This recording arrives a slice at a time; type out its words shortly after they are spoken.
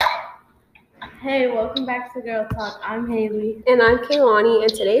Hey, welcome back to Girl Talk. I'm Haley. And I'm Kaylani,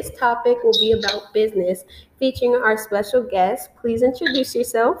 and today's topic will be about business, featuring our special guest. Please introduce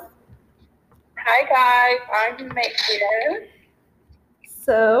yourself. Hi guys, I'm Megan.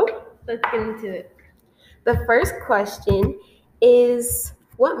 So, Let's get into it. the first question is,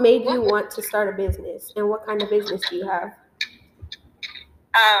 what made you want to start a business, and what kind of business do you have?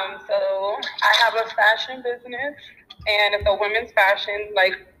 So I have a fashion business, and it's a women's fashion,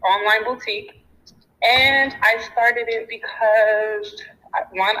 like online boutique. And I started it because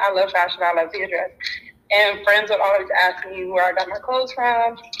one, I love fashion, I love the dress, and friends would always ask me where I got my clothes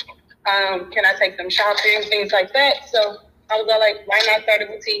from. Can I take them shopping, things like that. So I was like, why not start a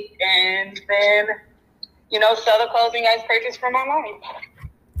boutique and then, sell the clothing I purchased from online.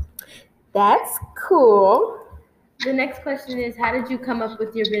 That's cool. The next question is, how did you come up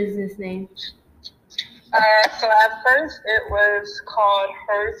with your business name? So at first it was called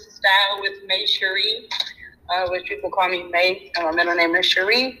Her Style with May Cherie, which people call me May, and my middle name is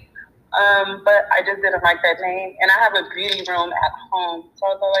Cherie. But I just didn't like that name, and I have a beauty room at home, so I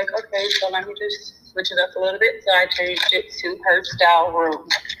was like, okay, so let me just switch it up a little bit. So I changed it to Her Style Room.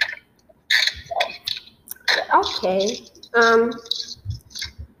 Okay.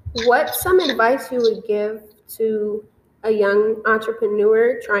 What's some advice you would give to a young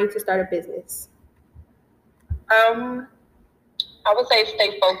entrepreneur trying to start a business? I would say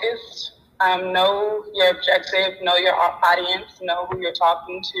stay focused. Know your objective, know your audience, know who you're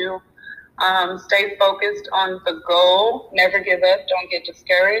talking to. Stay focused on the goal. Never give up. Don't get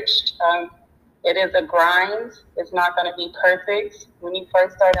discouraged. It is a grind. It's not going to be perfect. When you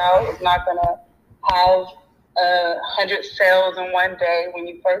first start out, it's not going to have 100 sales in one day when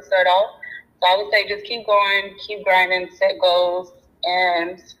you first start out. So I would say just keep going, keep grinding, set goals,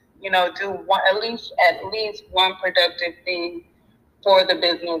 and do at least one productive thing for the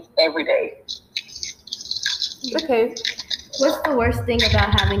business every day. Okay. What's the worst thing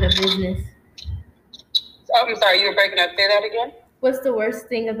about having a business? I'm sorry, you were breaking up. Say that again. What's the worst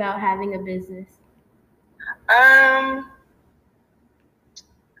thing about having a business?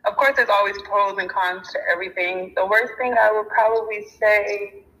 Of course, there's always pros and cons to everything. The worst thing I would probably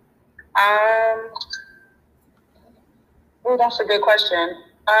say, that's a good question.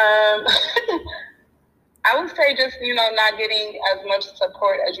 I would say just, not getting as much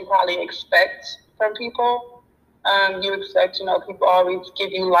support as you probably expect from people. You expect, people always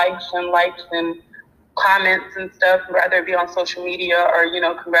give you likes and comments and stuff, whether it be on social media or,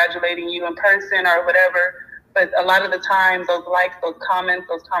 congratulating you in person or whatever. But a lot of the time, those likes, those comments,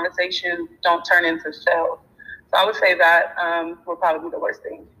 those conversations don't turn into sales. So I would say that would probably be the worst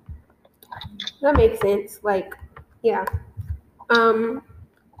thing. That makes sense. Yeah.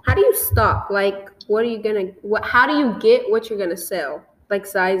 How do you stock? How do you get what you're gonna sell? Like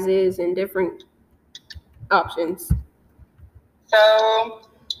sizes and different options. So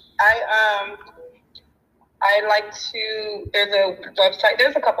I like to,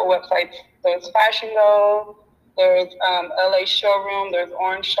 there's a couple websites. There's Fashion Go, there's LA Showroom, there's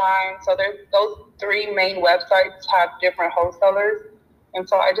Orange Shine. So those three main websites have different wholesalers. And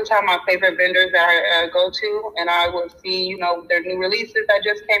so I just have my favorite vendors that I go to, and I will see, their new releases that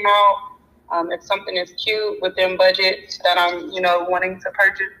just came out. If something is cute within budget that I'm, wanting to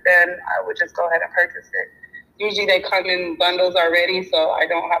purchase, then I would just go ahead and purchase it. Usually they come in bundles already, so I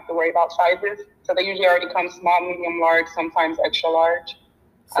don't have to worry about sizes. So they usually already come small, medium, large, sometimes extra large.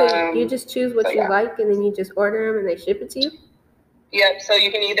 So you just choose what you like, and then you just order them, and they ship it to you? Yep, so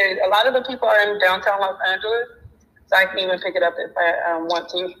you can a lot of the people are in downtown Los Angeles, so I can even pick it up if I want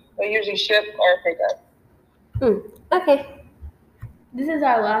to. They usually ship or pick up. Okay. This is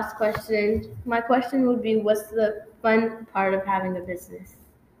our last question. My question would be, what's the fun part of having a business?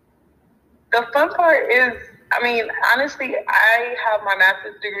 The fun part is, honestly, I have my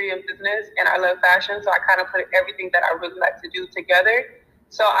master's degree in business and I love fashion, so I kind of put everything that I really like to do together.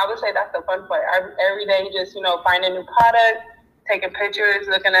 So I would say that's the fun part. Every day, just, finding new product, taking pictures,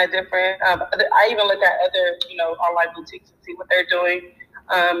 looking at different, I even look at other, online boutiques to see what they're doing,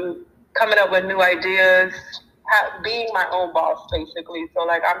 coming up with new ideas, being my own boss, basically. So,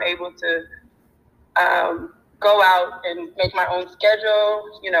 I'm able to go out and make my own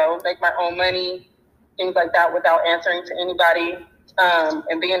schedule, make my own money, things like that without answering to anybody,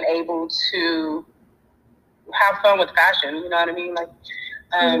 and being able to have fun with fashion, you know what I mean?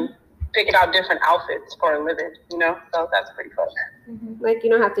 Picking out different outfits for a living, so that's pretty fun. Mm-hmm. You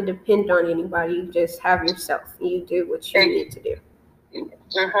don't have to depend on anybody, you just have yourself, you do what you need to do.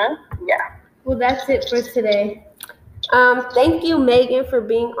 Yeah. Well, that's it for today. Thank you, Megan, for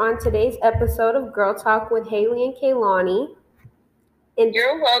being on today's episode of Girl Talk with Haley and Kaylani. And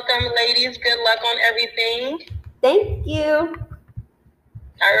You're welcome, ladies. Good luck on everything. thank you.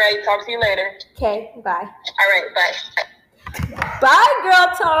 All right, talk to you later. Okay, bye. All right, bye. Bye,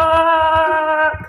 girl talk.